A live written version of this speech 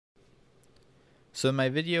So in my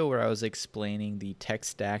video where I was explaining the tech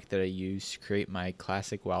stack that I use to create my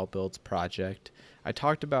classic WoW builds project, I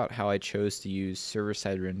talked about how I chose to use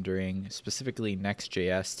server-side rendering, specifically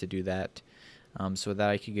Next.js to do that, so that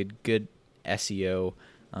I could get good SEO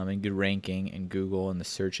and good ranking in Google and the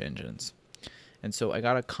search engines. And so I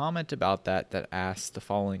got a comment about that asked the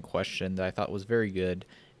following question that I thought was very good,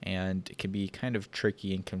 and it can be kind of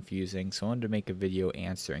tricky and confusing, so I wanted to make a video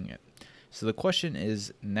answering it. So the question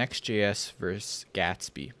is Next.js versus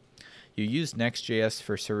Gatsby. You use Next.js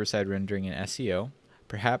for server-side rendering and SEO.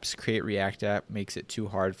 Perhaps Create React App makes it too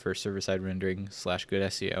hard for server-side rendering / good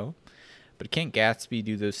SEO. But can't Gatsby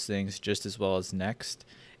do those things just as well as Next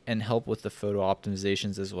and help with the photo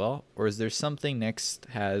optimizations as well? Or is there something Next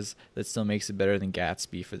has that still makes it better than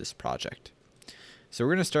Gatsby for this project? So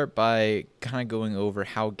we're going to start by kind of going over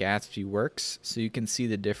how Gatsby works so you can see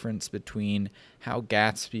the difference between how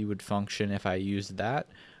Gatsby would function if I used that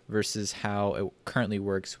versus how it currently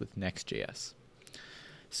works with Next.js.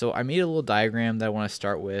 So I made a little diagram that I want to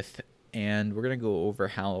start with, and we're going to go over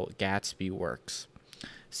how Gatsby works.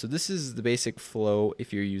 So this is the basic flow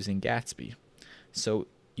if you're using Gatsby. So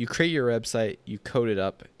you create your website, you code it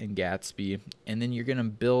up in Gatsby, and then you're going to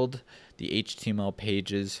build the HTML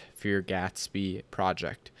pages for your Gatsby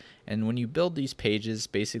project. And when you build these pages,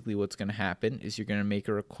 basically what's going to happen is you're going to make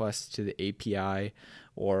a request to the API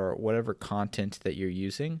or whatever content that you're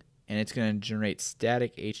using, and it's going to generate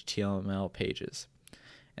static HTML pages.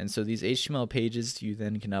 And so these HTML pages you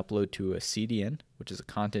then can upload to a CDN, which is a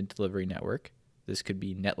content delivery network. This could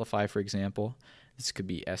be Netlify, for example. This could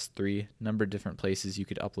be S3, number of different places you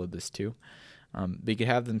could upload this to. But you could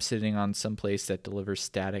have them sitting on some place that delivers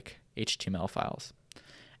static HTML files.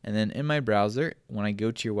 And then in my browser, when I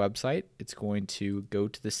go to your website, it's going to go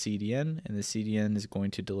to the CDN, and the CDN is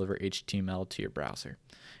going to deliver HTML to your browser.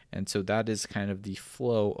 And so that is kind of the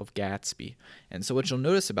flow of Gatsby. And so what you'll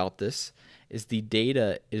notice about this is the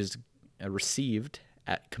data is received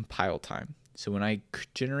at compile time. So when I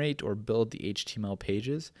generate or build the HTML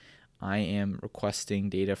pages, I am requesting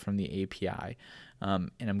data from the API,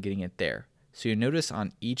 and I'm getting it there. So you notice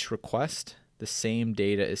on each request, the same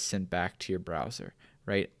data is sent back to your browser,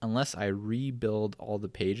 right? Unless I rebuild all the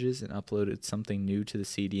pages and uploaded something new to the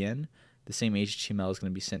CDN, the same HTML is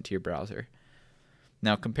going to be sent to your browser.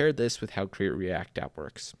 Now compare this with how Create React App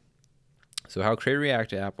works. So how Create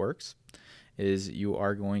React App works is you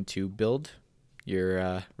are going to build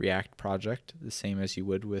your React project the same as you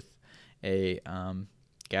would with a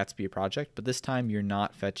Gatsby project, but this time you're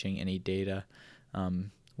not fetching any data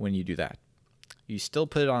when you do that. You still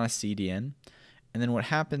put it on a CDN, and then what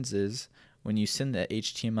happens is when you send the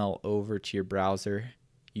HTML over to your browser,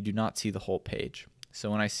 you do not see the whole page. So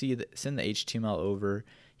when I send the HTML over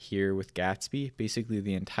here with Gatsby, basically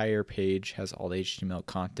the entire page has all the HTML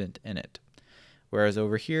content in it. Whereas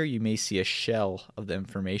over here, you may see a shell of the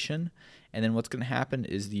information, and then what's going to happen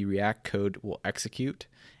is the React code will execute,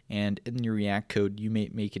 and in your React code, you may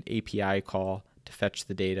make an API call to fetch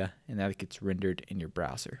the data, and that gets rendered in your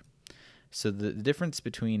browser. So the difference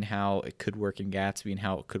between how it could work in Gatsby and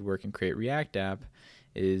how it could work in Create React App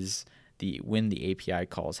is when the API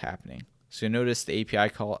call is happening. So you notice the API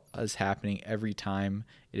call is happening every time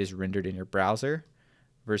it is rendered in your browser,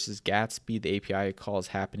 versus Gatsby, the API call is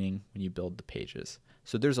happening when you build the pages.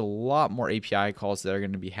 So there's a lot more API calls that are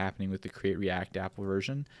going to be happening with the Create React App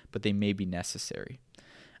version, but they may be necessary.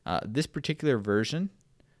 This particular version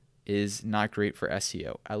is not great for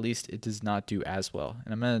SEO. At least it does not do as well.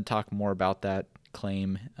 And I'm going to talk more about that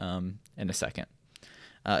claim in a second.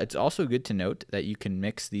 It's also good to note that you can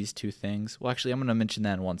mix these two things. Well, actually, I'm going to mention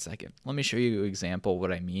that in 1 second. Let me show you an example of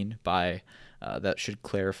what I mean by that should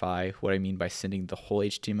clarify what I mean by sending the whole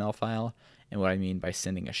HTML file and what I mean by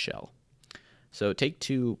sending a shell. So take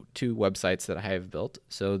two websites that I have built.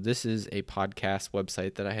 So this is a podcast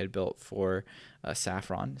website that I had built for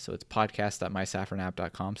Saffron. So it's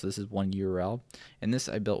podcast.mysaffronapp.com. So this is one URL. And this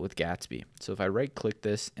I built with Gatsby. So if I right click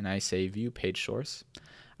this and I say view page source,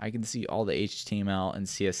 I can see all the HTML and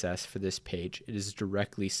CSS for this page. It is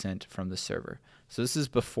directly sent from the server. So this is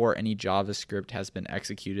before any JavaScript has been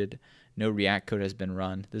executed. No React code has been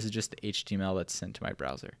run. This is just the HTML that's sent to my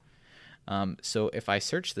browser. So if I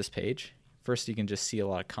search this page, first you can just see a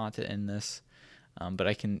lot of content in this, but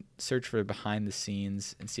I can search for behind the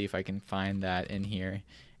scenes and see if I can find that in here.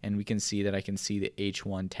 And we can see that I can see the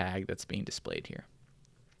H1 tag that's being displayed here.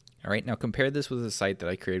 All right, now compare this with a site that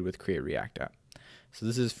I created with Create React App. So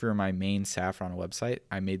this is for my main Saffron website.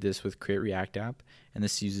 I made this with Create React App, and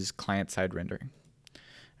this uses client-side rendering.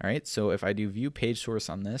 All right, so if I do view page source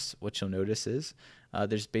on this, what you'll notice is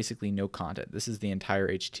there's basically no content. This is the entire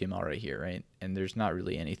HTML right here, right? And there's not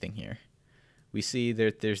really anything here. we see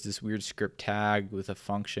that there's this weird script tag with a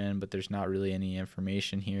function, but there's not really any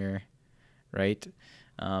information here, right?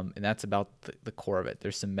 And that's about the core of it.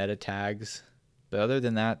 There's some meta tags, but other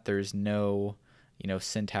than that, there's no,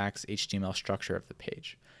 syntax, HTML structure of the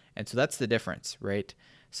page. And so that's the difference, right?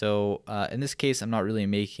 So in this case, I'm not really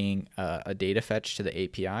making a data fetch to the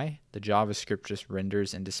API. The JavaScript just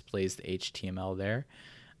renders and displays the HTML there.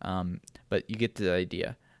 But you get the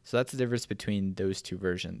idea. So that's the difference between those two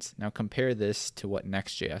versions. Now compare this to what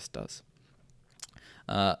Next.js does.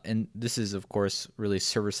 And this is, of course, really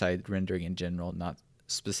server-side rendering in general, not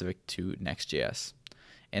specific to Next.js.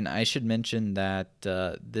 And I should mention that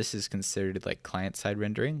this is considered like client-side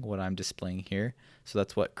rendering, what I'm displaying here. So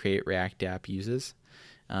that's what Create React App uses.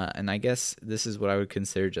 And I guess this is what I would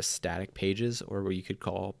consider just static pages, or what you could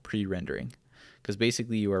call pre-rendering. Because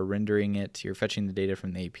basically you are rendering it, you're fetching the data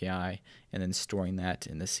from the API, and then storing that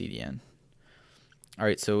in the CDN. All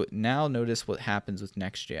right, so now notice what happens with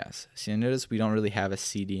Next.js. So you notice we don't really have a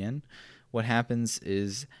CDN. What happens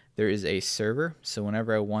is there is a server. So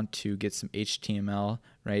whenever I want to get some HTML,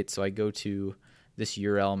 right, so I go to this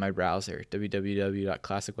URL in my browser,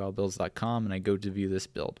 www.classicwildbuilds.com, and I go to view this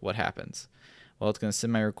build. What happens? Well, it's going to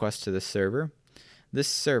send my request to the server. This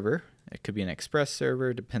server, it could be an Express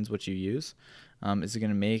server, depends what you use, is going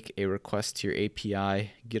to make a request to your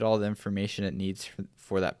API, get all the information it needs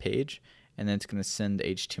for that page, and then it's going to send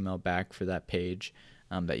the HTML back for that page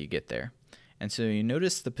that you get there. And so you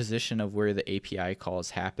notice the position of where the API call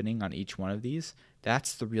is happening on each one of these.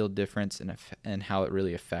 That's the real difference in how it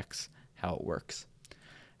really affects how it works.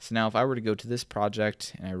 So now if I were to go to this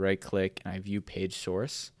project and I right click and I view page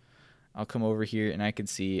source, I'll come over here and I can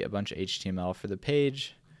see a bunch of HTML for the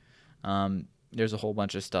page. There's a whole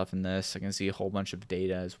bunch of stuff in this. I can see a whole bunch of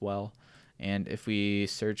data as well. And if we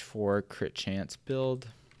search for crit chance build,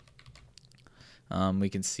 we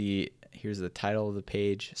can see here's the title of the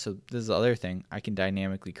page. So this is the other thing. I can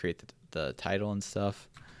dynamically create the title and stuff.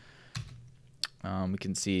 We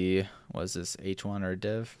can see, was this H1 or a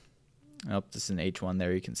div? Oh, this is an H1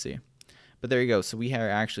 there, you can see. But there you go. So we are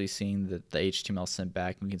actually seeing the HTML sent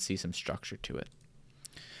back, and we can see some structure to it.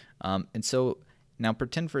 And so now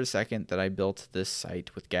pretend for a second that I built this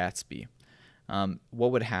site with Gatsby.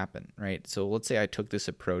 What would happen, right? So let's say I took this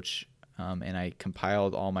approach and I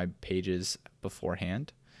compiled all my pages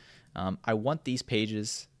beforehand. I want these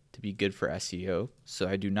pages to be good for SEO, so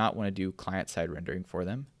I do not want to do client-side rendering for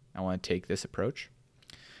them. I want to take this approach.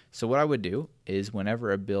 So what I would do is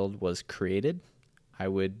whenever a build was created, I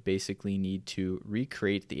would basically need to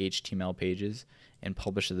recreate the HTML pages and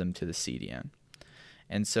publish them to the CDN.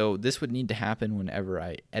 And so this would need to happen whenever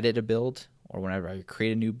I edit a build or whenever I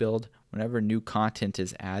create a new build. Whenever new content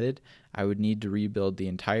is added, I would need to rebuild the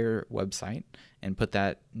entire website and put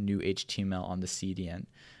that new HTML on the CDN.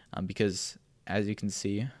 Because as you can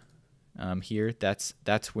see here,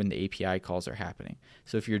 that's when the API calls are happening.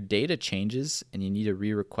 So if your data changes and you need to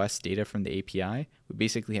re-request data from the API, we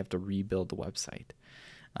basically have to rebuild the website.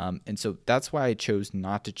 And so that's why I chose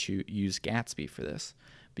not to use Gatsby for this,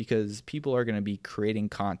 because people are going to be creating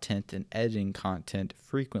content and editing content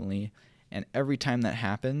frequently, and every time that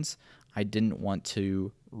happens, I didn't want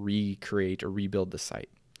to recreate or rebuild the site.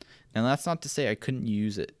 Now that's not to say I couldn't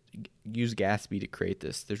use Gatsby to create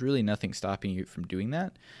this. There's really nothing stopping you from doing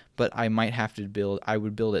that, but I might have to I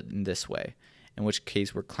would build it in this way, in which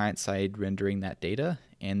case we're client-side rendering that data,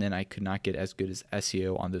 and then I could not get as good as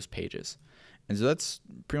SEO on those pages. And so that's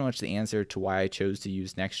pretty much the answer to why I chose to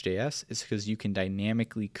use Next.js, is because you can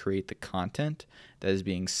dynamically create the content that is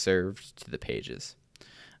being served to the pages.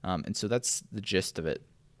 And so that's the gist of it.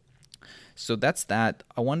 So that's that.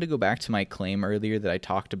 I wanted to go back to my claim earlier that I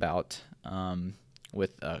talked about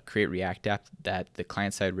with Create React App, that the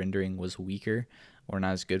client-side rendering was weaker or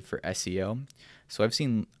not as good for SEO. So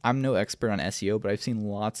I'm no expert on SEO, but I've seen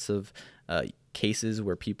lots of cases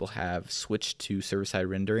where people have switched to server-side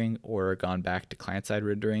rendering or gone back to client-side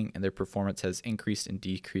rendering, and their performance has increased and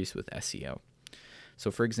decreased with SEO.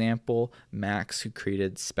 So for example, Max, who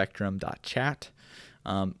created spectrum.chat,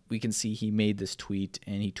 we can see he made this tweet,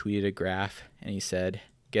 and he tweeted a graph, and he said,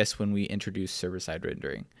 guess when we introduce server-side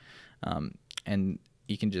rendering? And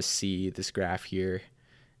you can just see this graph here,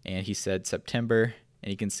 and he said September,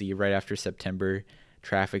 and you can see right after September,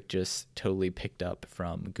 traffic just totally picked up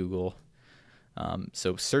from Google.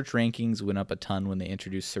 So search rankings went up a ton when they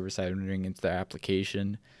introduced server-side rendering into their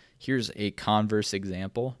application. Here's a converse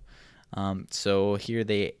example. So here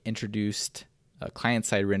they introduced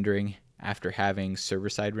client-side rendering after having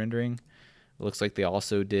server-side rendering. It looks like they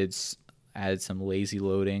also added some lazy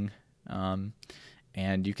loading.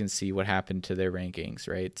 and you can see what happened to their rankings,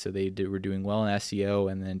 right? So they were doing well in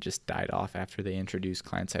SEO and then just died off after they introduced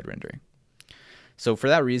client-side rendering. So for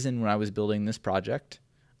that reason, when I was building this project,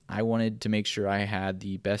 I wanted to make sure I had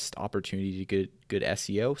the best opportunity to get good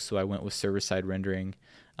SEO, so I went with server-side rendering,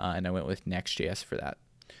 and I went with Next.js for that.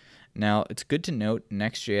 Now, it's good to note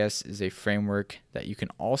Next.js is a framework that you can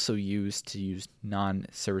also use to use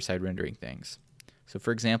non-server-side rendering things. So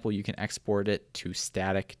for example, you can export it to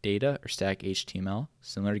static data or static HTML,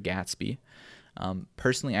 similar to Gatsby.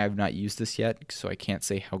 Personally, I have not used this yet, so I can't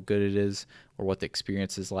say how good it is or what the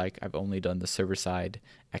experience is like. I've only done the server-side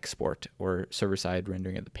export or server-side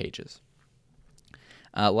rendering of the pages.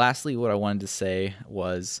 Lastly, what I wanted to say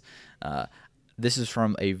was this is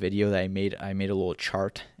from a video that I made. I made a little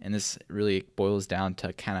chart, and this really boils down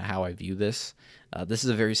to kind of how I view this. This is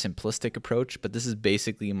a very simplistic approach, but this is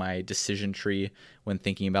basically my decision tree when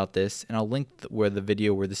thinking about this. And I'll link where the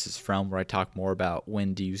video where this is from, where I talk more about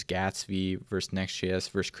when to use Gatsby versus Next.js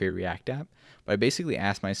versus Create React App. But I basically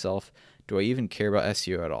asked myself, do I even care about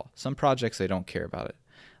SEO at all? Some projects I don't care about it.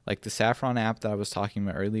 Like the Saffron app that I was talking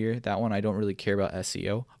about earlier, that one I don't really care about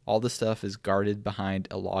SEO. All the stuff is guarded behind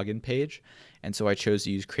a login page, and so I chose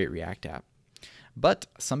to use Create React App. But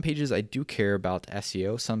some pages I do care about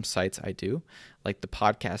SEO, some sites I do, like the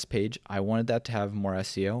podcast page, I wanted that to have more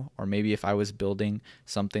SEO, or maybe if I was building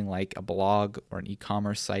something like a blog or an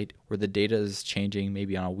e-commerce site where the data is changing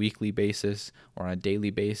maybe on a weekly basis or on a daily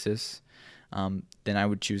basis, then I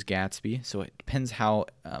would choose Gatsby. So it depends how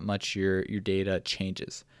much your data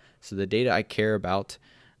changes. So the data I care about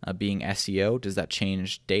being SEO, does that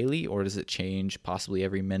change daily or does it change possibly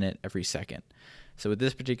every minute, every second? So with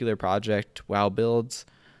this particular project, WoW Builds,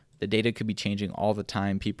 the data could be changing all the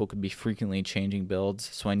time. People could be frequently changing builds.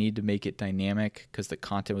 So I need to make it dynamic because the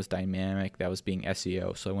content was dynamic. That was being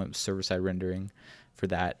SEO. So I went with server-side rendering for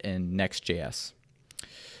that in Next.js.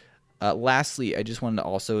 Lastly, I just wanted to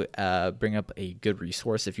also bring up a good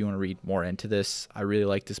resource if you want to read more into this. I really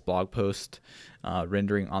like this blog post,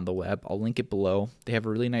 Rendering on the Web. I'll link it below. They have a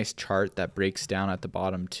really nice chart that breaks down at the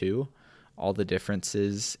bottom too, all the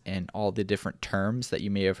differences and all the different terms that you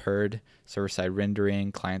may have heard: server-side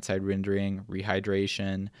rendering, client-side rendering,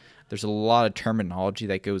 rehydration. There's a lot of terminology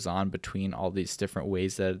that goes on between all these different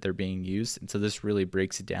ways that they're being used. And so this really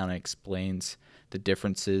breaks it down and explains the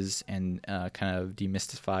differences and kind of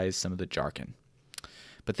demystifies some of the jargon.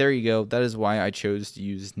 But there you go. That is why I chose to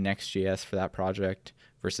use Next.js for that project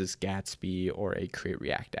versus Gatsby or a Create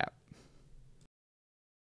React app.